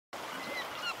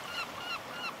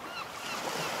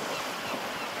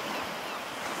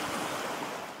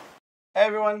Hey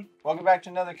everyone, welcome back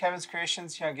to another Kevin's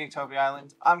Creations here on Geektopia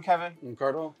Island. I'm Kevin. I'm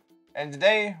Cardinal. And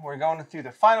today we're going through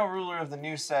the final ruler of the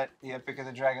new set, the Epic of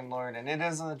the Dragon Lord, and it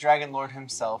is the Dragon Lord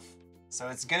himself. So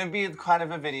it's going to be kind of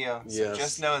a video, so Yes.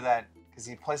 just know that, because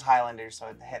he plays Highlander, so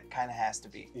it kind of has to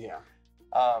be. Yeah.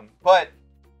 But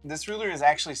this ruler is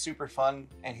actually super fun,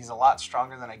 and he's a lot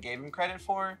stronger than I gave him credit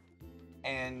for,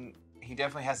 and he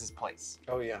definitely has his place.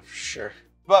 Oh yeah, for sure.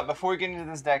 But before we get into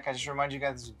this deck, I just remind you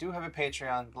guys we do have a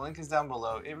Patreon. The link is down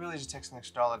below. It really just takes an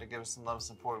extra $1 to give us some love and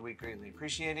support. We greatly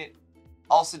appreciate it.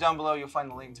 Also down below, you'll find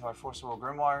the link to our Force Will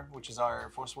Grimoire, which is our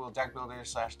Force Will deck builder /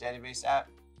 database app.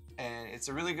 And it's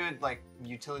a really good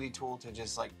utility tool to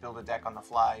just build a deck on the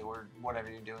fly or whatever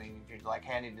you're doing. If you're like,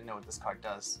 hey, I need to know what this card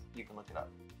does, you can look it up.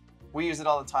 We use it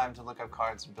all the time to look up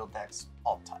cards and build decks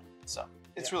all the time. So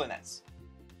it's really nice.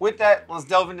 With that, let's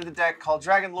delve into the deck called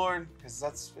Dragon Lord, because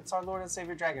it's our Lord and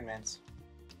Savior Dragon Mans.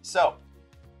 So,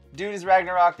 dude is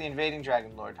Ragnarok, the Invading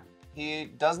Dragon Lord. He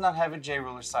does not have a J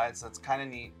ruler side, so that's kind of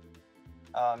neat.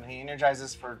 He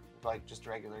energizes for just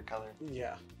regular color.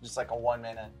 Yeah. Just like a 1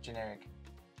 mana generic.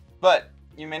 But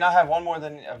you may not have one more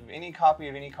than of any copy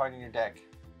of any card in your deck.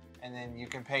 And then you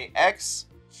can pay X,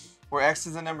 where X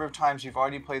is the number of times you've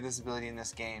already played this ability in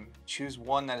this game. Choose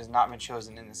one that has not been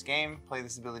chosen in this game. Play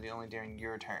this ability only during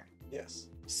your turn. Yes.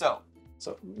 So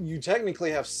you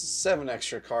technically have 7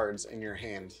 extra cards in your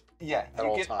hand. Yeah, at you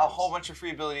all get times. a whole bunch of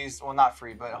free abilities. Well, not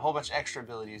free, but a whole bunch of extra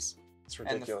abilities. It's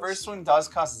ridiculous. And the first one does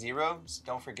cost 0, so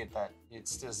don't forget that. It's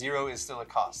still 0 is still a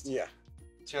cost. Yeah.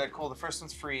 So you're like, cool, the first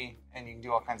one's free, and you can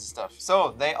do all kinds of stuff.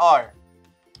 So they are: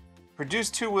 produce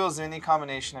 2 wills of any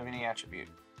combination of any attribute.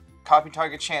 Copy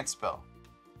target chance spell.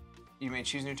 You may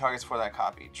choose new targets for that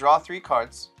copy. Draw 3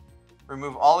 cards.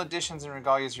 Remove all additions and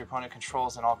regalias your opponent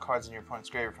controls and all cards in your opponent's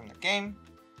graveyard from the game.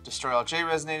 Destroy all J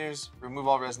Resonators. Remove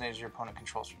all Resonators your opponent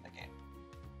controls from the game.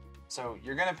 So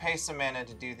you're going to pay some mana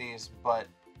to do these, but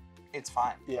it's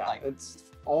fine. Yeah,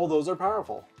 all those are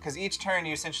powerful. Because each turn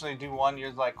you essentially do one,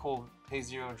 you're like, cool, pay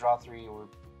 0, draw 3, or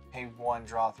pay 1,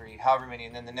 draw 3, however many,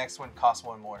 and then the next one costs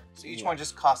 1 more. So each one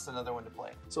just costs another one to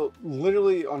play. So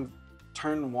literally on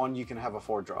turn 1 you can have a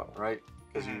 4-drop, right?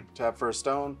 Because you tap for a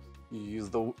stone, you use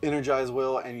the Energize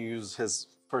Will, and you use his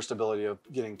first ability of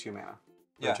getting 2 mana.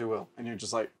 Or 2 will. And you're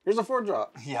just like, here's a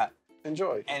 4-drop. Yeah.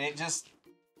 Enjoy. And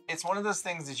it's one of those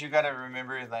things that you got to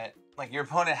remember that your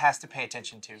opponent has to pay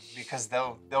attention to, because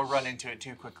they'll run into it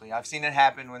too quickly. I've seen it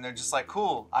happen when they're just like,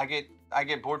 cool, I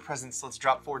get board presence, let's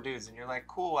drop 4 dudes, and you're like,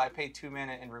 cool, I pay 2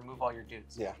 mana and remove all your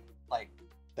dudes. Yeah.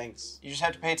 Thanks. You just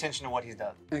have to pay attention to what he's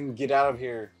done. And get out of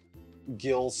here,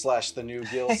 Gil / the new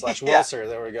Gil / Wilser.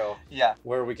 There we go. Yeah.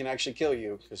 Where we can actually kill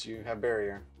you because you have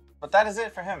barrier. But that is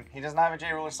it for him. He doesn't have a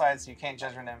J ruler side, so you can't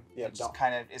judge on him. Yeah, it just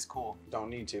kind of is cool. Don't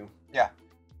need to. Yeah.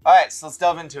 All right, so let's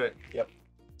delve into it. Yep.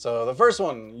 So the first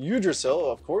one,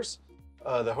 Yggdrasil, of course.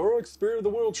 The Heroic Spirit of the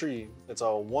World Tree. It's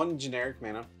a 1 generic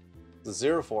mana. It's a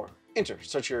 0/4. Enter.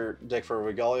 Search your deck for a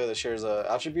regalia that shares an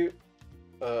attribute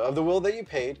of the will that you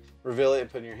paid. Reveal it and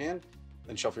put it in your hand.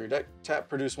 Then shuffle your deck. Tap.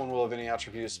 Produce 1 will of any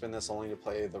attribute. Spin this only to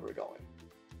play the regalia.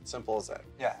 Simple as that.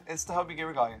 Yeah, it's to help you get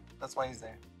regalia. That's why he's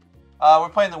there. We're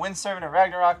playing the Wind Servant of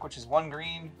Ragnarok, which is 1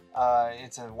 green.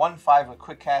 It's a 1/5 with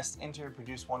quick cast. Enter,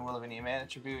 produce 1 will of any mana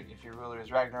attribute. If your ruler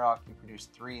is Ragnarok, you produce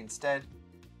 3 instead.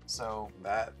 So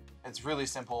it's really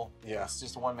simple. Yeah. It's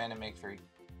just a 1 mana, make 3.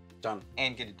 Done.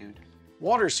 And get a dude.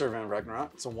 Water Servant of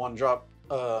Ragnarok. It's a 1-drop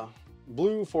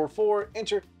blue 4/4.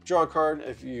 Enter, draw a card.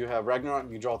 If you have Ragnarok,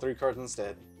 you draw 3 cards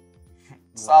instead.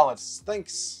 Solid.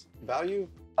 Thanks. Value.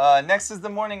 Next is the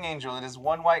Mourning Angel. It is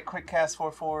 1 white, quick cast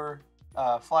 4/4.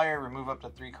 Flyer, remove up to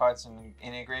 3 cards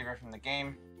in a graveyard from the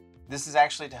game. This is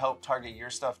actually to help target your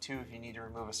stuff too. If you need to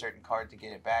remove a certain card to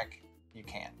get it back, you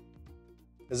can.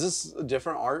 Is this a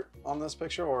different art on this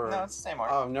picture, or no? It's the same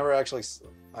art. I've never actually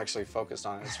focused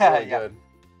on it. It's really good.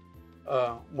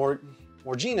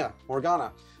 Morgiana,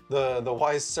 the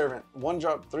Wise Servant,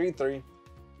 1-drop 3/3.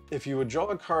 If you would draw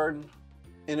a card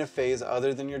in a phase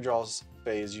other than your draw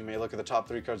phase, you may look at the top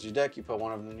 3 cards of your deck. You put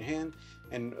 1 of them in your hand,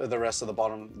 and the rest of the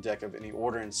bottom deck of any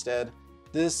order instead.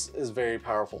 This is very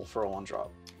powerful for a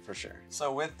 1-drop, for sure.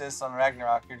 So with this on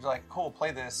Ragnarok, you're like, cool,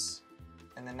 play this,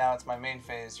 and then now it's my main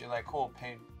phase. You're like, cool,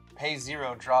 pay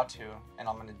 0, draw 2, and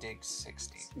I'm gonna dig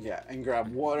 60. Yeah, and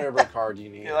grab whatever card you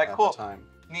need. You're like, at cool, the time.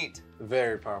 Neat.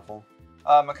 Very powerful.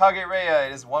 Mikage Reiya,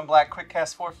 it is 1 black, quick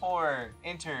cast 4/4.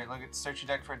 Enter, search your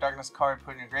deck for a darkness card,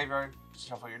 put it in your graveyard,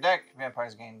 shuffle your deck.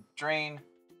 Vampires gain drain.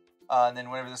 And then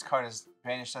whenever this card is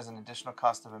banished as an additional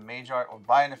cost of a mage art or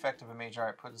by an effect of a mage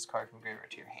art, put this card from graveyard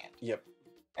to your hand. Yep.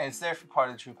 And it's there for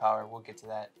part of the true power. We'll get to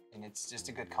that. And it's just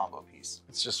a good combo piece.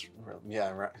 It's just,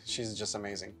 yeah, right. She's just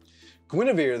amazing.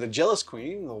 Guinevere, the Jealous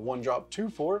Queen, the 1-drop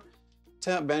 2/4.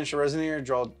 Tap, banish a Resonator,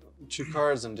 draw 2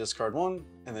 cards and discard 1.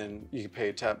 And then you can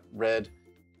pay tap red.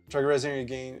 Target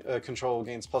Resonator control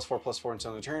gains +4/+4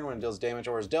 until the turn. When it deals damage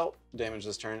or is dealt damage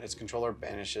this turn, its controller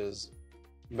vanishes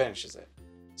it.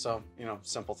 So, you know,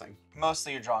 simple thing.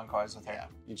 Mostly you're drawing cards with her. Yeah,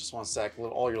 you just want to stack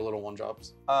all your little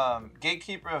 1-drops.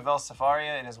 Gatekeeper of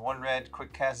Vell-Savaria. It is 1 red,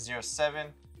 quick cast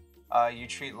 0/7. You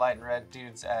treat light and red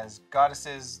dudes as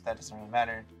goddesses. That doesn't really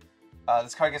matter.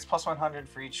 This card gets +100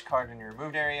 for each card in your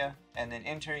removed area. And then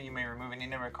enter, you may remove any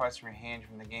number of cards from your hand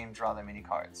from the game, draw them any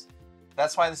cards.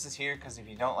 That's why this is here, because if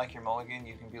you don't like your mulligan,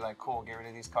 you can be like, cool, get rid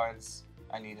of these cards.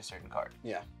 I need a certain card.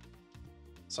 Yeah.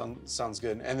 Sounds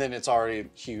good. And then it's already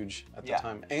huge at the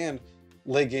time. And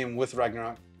late game with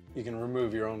Ragnarok, you can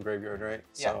remove your own graveyard, right?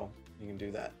 Yeah. So you can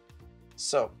do that.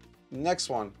 So next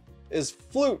one is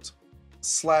Flute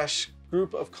 /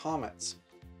 Group of Comets.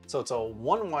 So it's a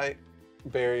 1 white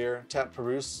barrier, tap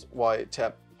Peruse white,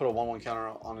 tap put a 1/1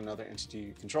 counter on another entity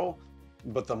you control.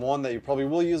 But the one that you probably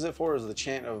will use it for is the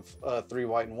chant of 3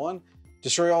 white and 1.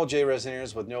 Destroy all J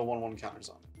Resonators with no 1/1 counters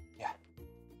on it. Yeah.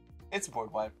 It's a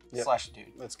board wipe /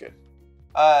 dude. That's good.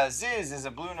 Ziz is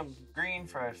a blue and a green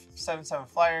for a 7/7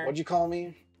 flyer. What'd you call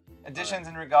me? Additions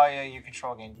and Regalia, you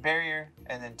control gain barrier,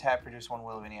 and then tap produce 1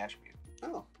 will of any attribute.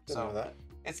 Oh, didn't know that.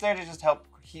 It's there to just help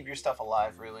keep your stuff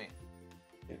alive, really.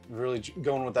 Really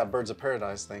going with that Birds of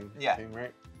Paradise thing. Yeah.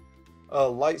 Right?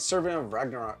 Light Servant of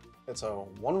Ragnarok. It's a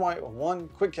 1 white, 1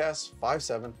 quick cast,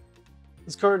 5/7.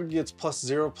 This card gets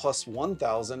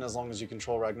 +0/+1000 as long as you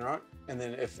control Ragnarok. And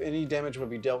then if any damage would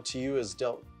be dealt to you is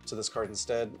dealt to this card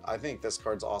instead. I think this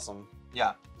card's awesome.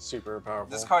 Yeah. Super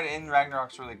powerful. This card in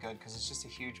Ragnarok's really good because it's just a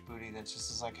huge booty that just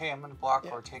is like, hey, I'm going to block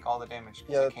or take all the damage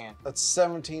because I can. That's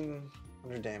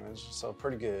 1700 damage, so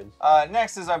pretty good.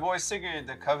 Next is our boy Sigurd,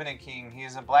 the Covenant King. He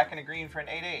is a black and a green for an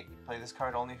 8/8. Play this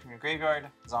card only from your graveyard.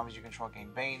 Zombies you control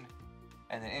gain Bane.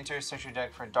 And then enter, search your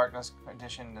deck for a Darkness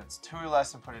edition that's 2 or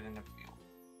less and put it in the field.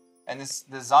 And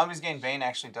the Zombies gain Bane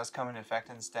actually does come into effect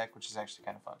in this deck, which is actually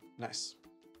kind of fun. Nice.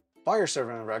 Fire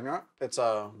Servant of Ragnarok. It's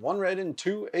a 1 red and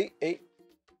 2 8/8.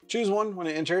 Choose one when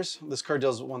it enters. This card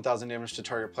deals 1000 damage to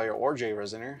target player or J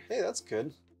Resonator. Hey, that's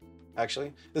good.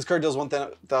 Actually, this card deals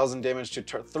 1000 damage to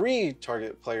 3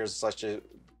 target players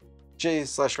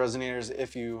 /J/Resonators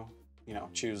if you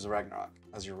choose Ragnarok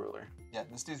as your ruler. Yeah,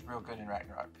 this dude's real good in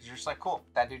Ragnarok because you're just like, cool,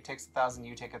 that dude takes 1000,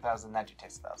 you take 1000, that dude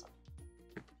takes 1000.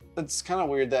 It's kind of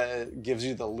weird that it gives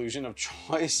you the illusion of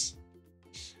choice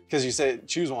because you say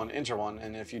choose one, enter one,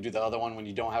 and if you do the other one when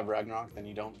you don't have Ragnarok, then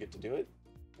you don't get to do it.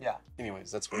 Yeah.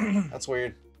 Anyways, that's weird. That's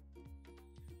weird.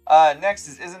 Next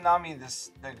is Izanami,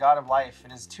 the God of Life.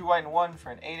 It is 2 white and 1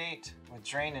 for an 8/8 with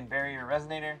Drain and Barrier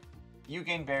Resonator. You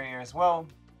gain Barrier as well.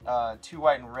 2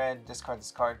 white and red, discard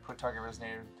this card, put target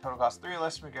Resonator, total cost 3 or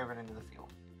less, and it into the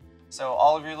field. So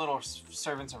all of your little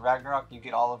servants of Ragnarok, you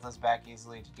get all of those back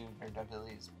easily to do their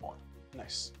abilities 1.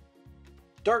 Nice.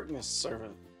 Darkness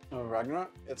Servant of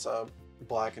Ragnarok. It's a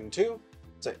black and 2.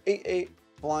 It's an 8/8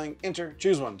 flying, enter,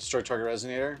 choose one, destroy target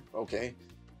Resonator. Okay.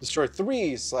 Destroy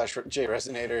 3 /J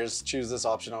Resonators. Choose this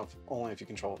option of only if you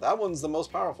control. That one's the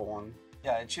most powerful one.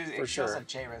 Yeah, it kills a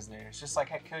J Resonator. It's just like,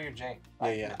 hey, kill your J.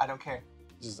 Yeah. I don't care.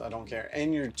 I don't care.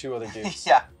 And your 2 other dudes.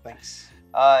 Yeah. Thanks.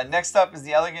 Next up is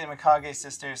the Elegant Mikage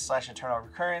Sisters / Eternal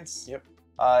Recurrence. Yep.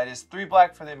 It is 3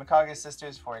 black for the Mikage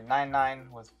Sisters for a 9/9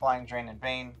 with Flying, Drain, and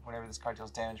Bane. Whenever this card deals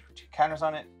damage, put 2 counters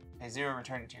on it. Pay 0,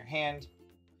 return it to your hand.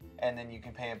 And then you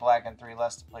can pay a black and 3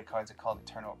 less to play cards that called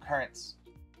Eternal Recurrence.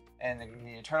 And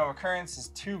the Eternal Recurrence is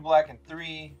 2 black and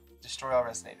 3, destroy all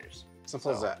Resonators.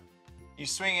 Simple as that. You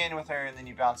swing in with her, and then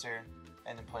you bounce her,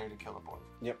 and then play her to kill the board.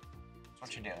 Yep. That's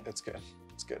what you're doing. It's good.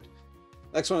 It's good.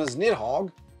 Next one is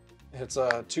Nidhogg. It's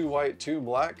a 2 white, 2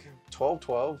 black,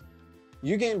 12/12.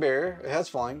 You gain Barrier. It has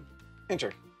flying.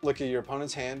 Enter. Look at your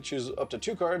opponent's hand, choose up to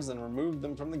 2 cards, then remove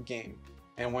them from the game.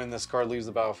 And when this card leaves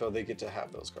the battlefield, they get to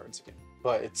have those cards again.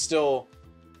 But it's still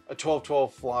a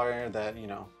 12/12 flyer that,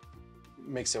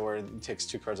 makes it where it takes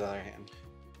 2 cards out of their hand.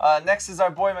 Next is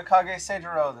our boy Mikage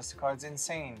Seijiro. This card's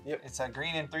insane. Yep. It's a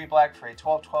green and 3 black for a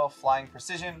 12/12 flying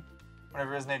precision.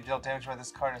 Whenever Resonator dealt damage by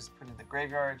this card is put into the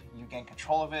graveyard, you gain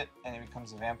control of it, and it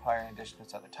becomes a vampire in addition to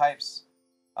its other types.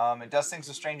 It does things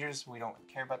with strangers. We don't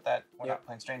care about that. We're not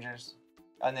playing strangers.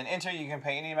 And then enter, you can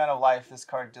pay any amount of life. This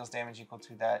card deals damage equal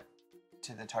to that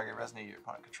to the target Resonator your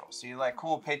opponent controls. So you're like,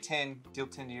 cool, pay 10, deal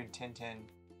 10 to you, 10/10.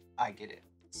 I get it.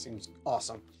 Seems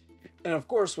awesome. And of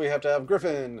course, we have to have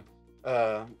Griffin.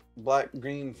 Black,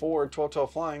 green, 4,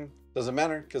 12/12 flying. Doesn't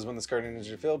matter, because when this card enters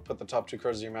your field, put the top 2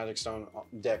 cards of your Magic Stone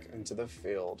deck into the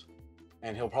field.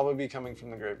 And he'll probably be coming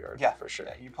from the graveyard, yeah, for sure.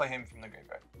 Yeah, you play him from the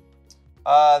graveyard.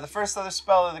 The first other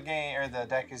spell of the game, or the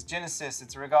deck, is Genesis.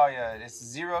 It's Regalia. It's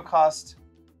 0 cost.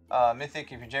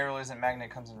 Mythic. If your J-Roller isn't magnet,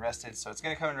 it comes in rested. So it's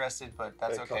going to come in rested, but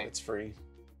that's okay. It's free.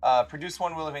 Produce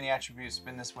 1 will of any attribute.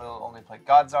 Spin this will. Only play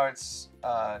God's Arts,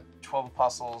 12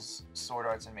 Apostles, Sword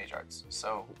Arts, and Mage Arts.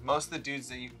 So most of the dudes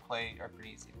that you can play are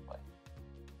pretty easy to play.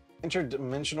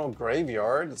 Interdimensional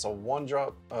Graveyard. It's a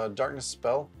 1-drop darkness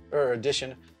spell, or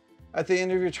addition. At the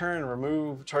end of your turn,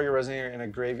 remove target Resonator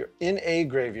in a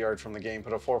graveyard from the game.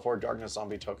 Put a 4/4 darkness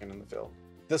zombie token in the field.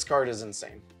 This card is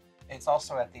insane. It's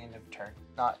also at the end of turn,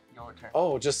 not your turn.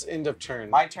 Oh, just end of turn.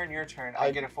 My turn, your turn.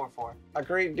 I get a 4/4.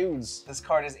 Great dudes. This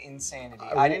card is insanity.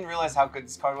 I didn't realize how good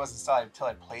this card was until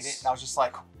I played it, and I was just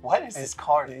like, what is this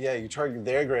card? Yeah, you target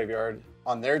their graveyard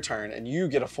on their turn, and you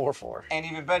get a 4/4. And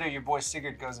even better, your boy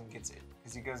Sigurd goes and gets it.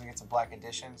 Because he goes and gets a black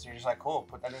edition, so you're just like, cool,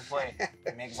 put that in play.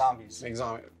 Make zombies. Make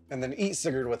zombies. And then eat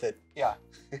Sigurd with it. Yeah.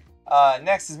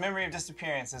 Next is Memory of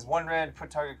Disappearance. It's 1 red,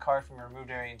 put target card from your removed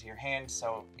area into your hand.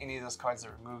 So any of those cards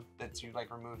that you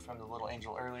removed from the little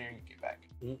angel earlier, you get back.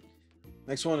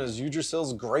 Next one is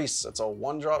Yggdrasil's Grace. It's a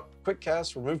 1-drop quick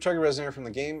cast. Remove target Resonator from the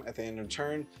game at the end of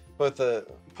turn. Put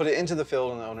it into the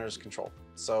field in the owner's control.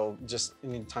 So just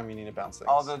anytime you need to bounce things.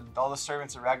 All the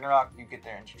servants of Ragnarok, you get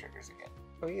their entry triggers again.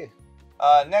 Oh yeah.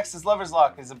 Next is Lover's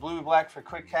Lock. It's a blue-black for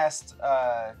quick cast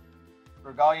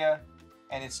Regalia,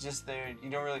 and it's just there. You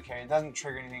don't really care. It doesn't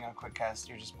trigger anything on quick cast.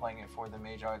 You're just playing it for the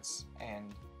Mage Arts,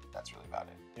 and that's really about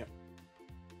it. Yep.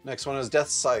 Next one is Death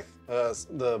Scythe,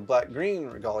 the black-green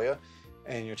Regalia,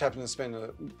 and you're tapping to spend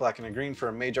a black and a green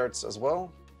for Mage Arts as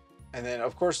well. And then,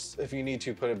 of course, if you need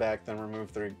to put it back, then remove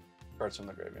 3 cards from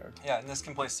the graveyard. Yeah, and this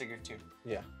can play Sigurd too.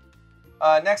 Yeah.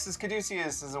 Next is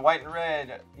Caduceus. Is a white and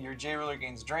red. Your J-Ruler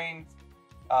gains Drain.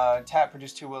 Tap,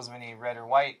 produce 2 wills of any red or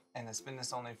white, and then spin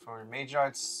this only for Mage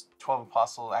Arts, 12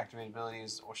 Apostle activated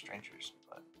abilities, or Strangers.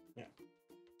 But yeah.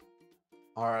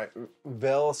 All right,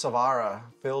 Vell-Savaria,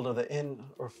 field of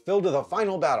the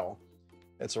final battle.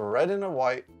 It's a red and a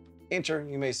white. Enter.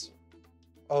 You may.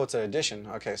 Oh, it's an addition.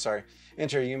 Okay, sorry.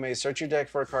 Enter. You may search your deck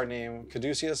for a card named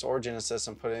Caduceus or Genesis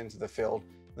and put it into the field,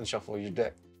 then shuffle your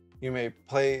deck. You may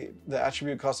play the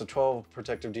attribute cost of 12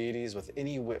 protective deities with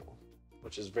any will,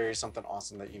 which is very something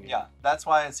awesome that you need. Yeah, that's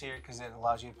why it's here, because it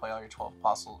allows you to play all your 12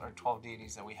 apostles or 12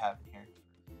 deities that we have in here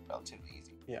relatively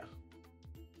easy. Yeah.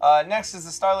 Next is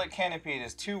the Starlit Canopy. It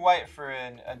is 2 white for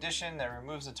an addition that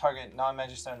removes a target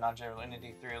non-Magic Stone, non-J-Roller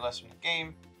entity 3 or less from the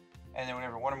game. And then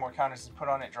whenever 1 or more counters is put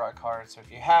on it, draw a card. So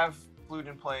if you have Flute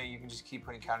in play, you can just keep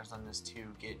putting counters on this to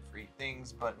get free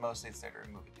things, but mostly it's there to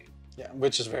remove it, dude. Yeah,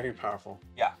 which is very powerful.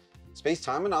 Yeah.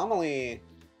 Space-Time Anomaly.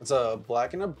 It's a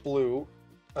black and a blue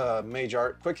Mage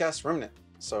Art quick cast Remnant.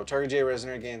 So target J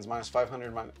Resonator gains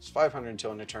 -500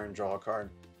 until end of turn, draw a card.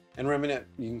 And Remnant,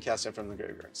 you can cast it from the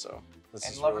graveyard. So this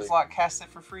and is Lover's really... Lock casts it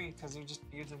for free because you just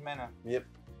use the mana. Yep.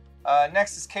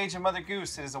 Next is Cage of Mother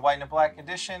Goose. It is a white and a black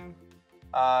edition.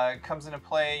 It comes into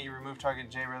play. You remove target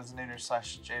J Resonator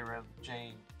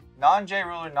 / non-J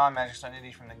Ruler, non-Magic Stone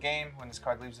entity from the game. When this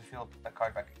card leaves the field, put that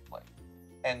card back into play.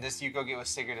 And this you go get with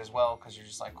Sigurd as well, because you're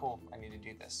just like, cool, I need to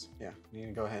do this. Yeah, you need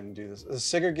to go ahead and do this. Does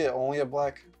Sigurd get only a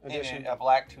black edition? A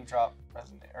black 2-drop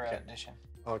edition.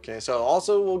 Okay, so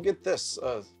also we'll get this.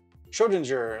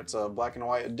 Schrodinger, it's a black and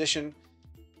white edition.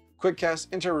 Quick cast,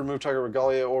 enter, remove target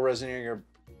Regalia or Resonator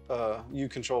you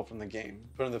control from the game.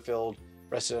 Put in the field,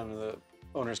 rest it under the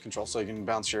owner's control so you can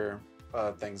bounce your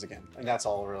things again. And that's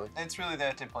all really. It's really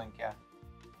there to blink, yeah.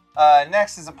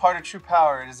 Next is a Part of True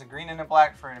Power. It is a green and a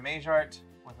black for a Mage Art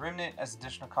with Remnant. As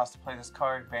additional cost to play this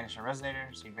card, banish a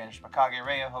Resonator. So you banish Mikage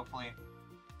Reiya, hopefully.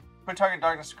 Put target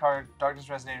Darkness card, Darkness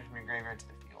Resonator from your graveyard to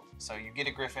the field. So you get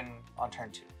a Griffin on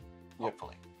turn 2,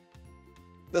 hopefully. Yep.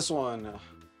 This one,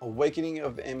 Awakening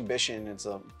of Ambition. It's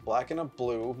a black and a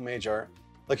blue Mage Art.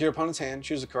 Like your opponent's hand,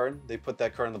 choose a card. They put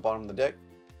that card on the bottom of the deck.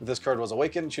 If this card was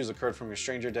awakened, choose a card from your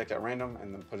stranger deck at random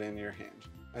and then put it in your hand.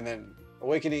 And then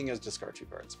Awakening is discard 2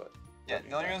 cards, but yeah,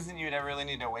 the only reason you'd ever really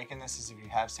need to awaken this is if you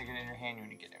have Sigurd in your hand, you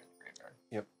need to get it in the graveyard.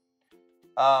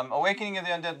 Yep. Awakening of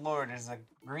the Undead Lord is a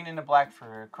green and a black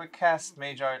for a quick cast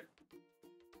Mage Art.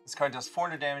 This card does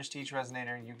 400 damage to each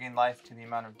Resonator. You gain life to the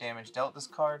amount of damage dealt this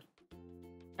card.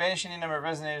 Banish any number of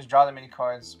Resonators, draw that many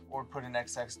cards, or put an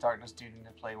XX Darkness Dude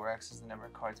into play where X is the number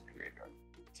of cards in the graveyard.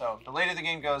 So the later the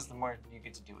game goes, the more you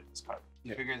get to do with this card.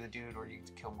 The bigger the dude, or you get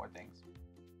to kill more things.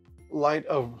 Light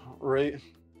of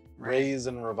Raise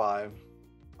and Revive.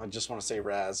 I just want to say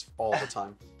Raz all the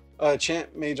time.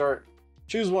 Chant Mage Art.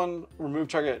 Choose one, remove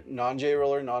target non-J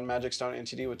Roller, non-Magic Stone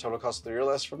entity with total cost 3 or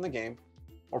less from the game.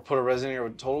 or put a Resonator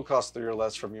with total cost 3 or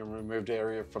less from your removed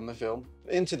area from the field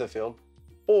into the field,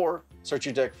 or search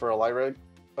your deck for a light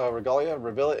regalia,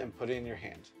 reveal it, and put it in your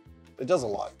hand. It does a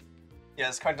lot. Yeah,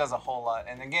 this card does a whole lot.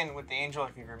 And again, with the Angel,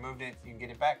 if you've removed it, you can get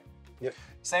it back. Yep.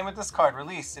 Same with this card,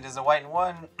 Release. It is a white and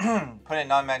 1. Put a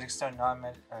non-magic stone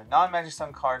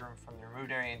card from the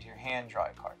removed area into your hand, draw a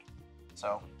card.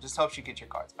 So just helps you get your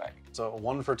cards back. So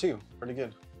 1 for 2, pretty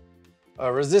good.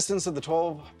 Resistance of the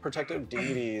 12 Protective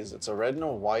Deities. It's a red and a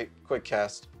white quick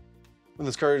cast. When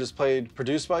this card is played,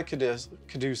 produced by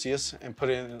Caduceus, and put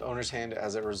it in the owner's hand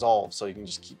as it resolves, so you can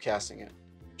just keep casting it.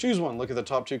 Choose one. Look at the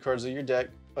top 2 cards of your deck.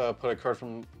 Put a card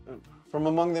from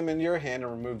among them into your hand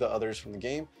and remove the others from the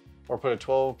game, or put a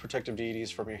 12 Protective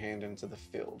Deities from your hand into the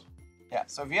field. Yeah,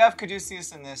 so if you have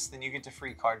Caduceus in this, then you get to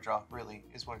free card draw, really,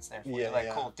 is what it's there for. Yeah, You're like,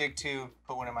 cool, dig 2,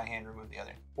 put 1 in my hand, remove the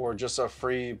other. Or just a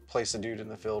free place a dude in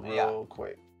the field real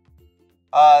quick.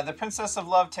 The Princess of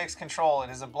Love takes control. It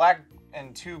is a black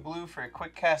and 2 blue for a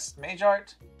quick cast mage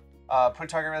art. Put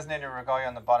target Resonator or Regalia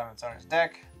on the bottom of its owner's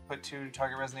deck. Put 2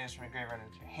 target Resonators from your graveyard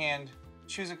into your hand.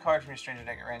 Choose a card from your stranger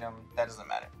deck at random. That doesn't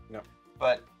matter. No.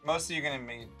 But mostly you're going to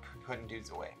be putting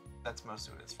dudes away. That's most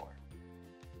of what it's for.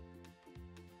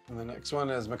 And the next one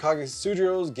is Mikage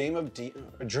Reiya's Game of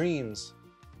Dreams.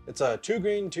 It's a 2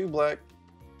 green, 2 black.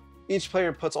 Each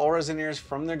player puts all Resonators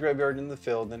from their graveyard in the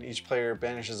field, then each player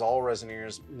banishes all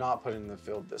Resonators not put in the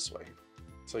field this way.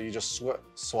 So you just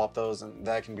swap those, and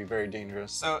that can be very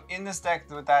dangerous. So in this deck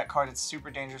with that card, it's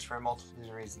super dangerous for a multitude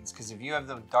of reasons. Because if you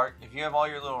have all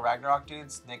your little Ragnarok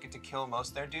dudes, they get to kill most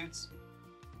of their dudes.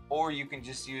 Or you can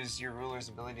just use your ruler's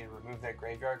ability to remove their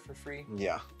graveyard for free.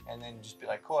 Yeah. And then just be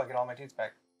like, cool, I get all my dudes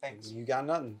back. Thanks. You got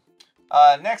nothing.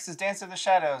 Next is Dance of the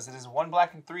Shadows. It is 1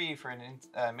 black and 3 for an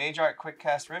Mage Art Quick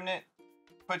Cast Remnant.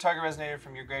 Put target Resonator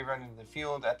from your graveyard into the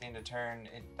field. At the end of turn,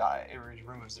 it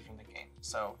removes it from the game.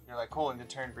 So you're like, cool, end of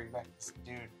turn, bring back this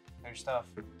dude, their stuff.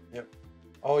 Yep.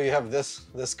 Oh, you have this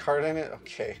card in it?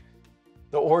 Okay.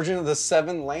 The Origin of the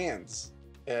 7 Lands.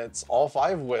 It's all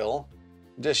 5 will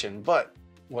edition, but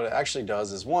what it actually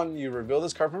does is, 1, you reveal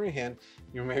this card from your hand.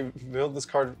 You may reveal this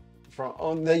card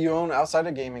that you own outside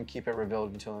a game and keep it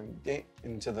revealed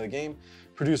into the game.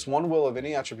 Produce 1 will of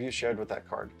any attribute shared with that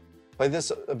card. Play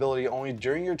this ability only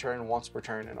during your turn, once per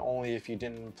turn, and only if you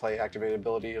didn't play activated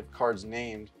ability of cards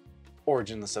named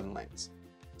Origin of the 7 Lands.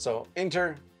 So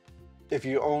enter if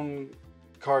you own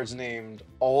cards named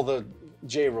all the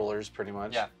J rulers, pretty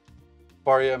much. Yeah.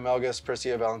 Varia, Melgus,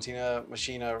 Priscia, Valentina,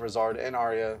 Machina, Rizard, and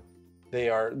Arya.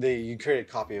 You create a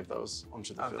copy of those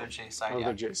onto the field. Of their J side,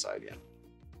 Their J side, yeah.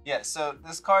 Yeah, so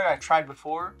this card I tried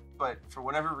before, but for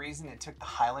whatever reason, it took the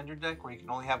Highlander deck where you can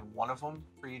only have 1 of them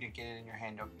for you to get it in your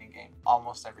hand opening game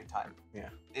almost every time. Yeah.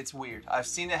 It's weird. I've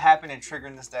seen it happen and trigger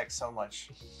in this deck so much.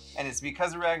 And it's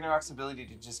because of Ragnarok's ability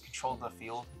to just control the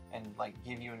field and like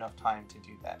give you enough time to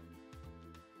do that.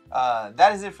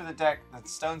 That is it for the deck. The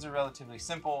stones are relatively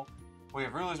simple. We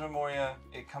have Ruler's Memoria.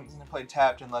 It comes into play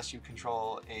tapped unless you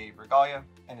control a Regalia,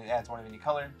 and it adds 1 of any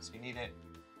color, so you need it.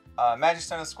 Magic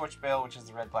Stone of Scorched Bale, which is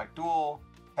the red-black dual.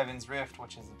 Heaven's Rift,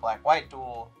 which is the black-white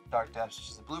dual. Dark Depths, which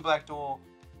is the blue-black dual.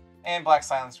 And Black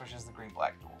Silence, which is the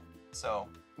green-black dual. So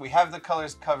we have the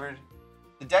colors covered.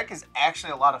 The deck is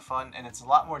actually a lot of fun, and it's a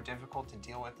lot more difficult to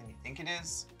deal with than you think it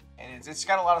is. And it's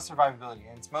got a lot of survivability,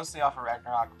 and it's mostly off of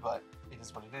Ragnarok, but it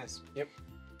is what it is. Yep.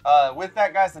 With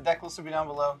that, guys, the deck list will be down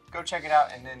below. Go check it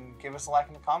out, and then give us a like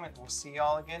and a comment. We'll see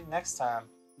y'all again next time.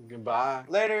 Goodbye.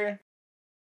 Later.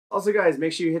 Also, guys,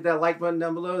 make sure you hit that like button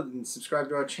down below and subscribe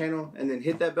to our channel, and then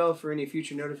hit that bell for any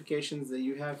future notifications that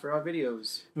you have for our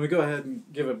videos. And we go ahead and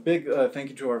give a big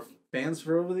thank you to our fans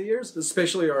for over the years,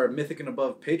 especially our Mythic and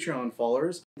Above Patreon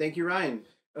followers. Thank you, Ryan.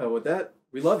 With that,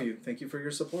 we love you. Thank you for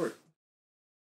your support.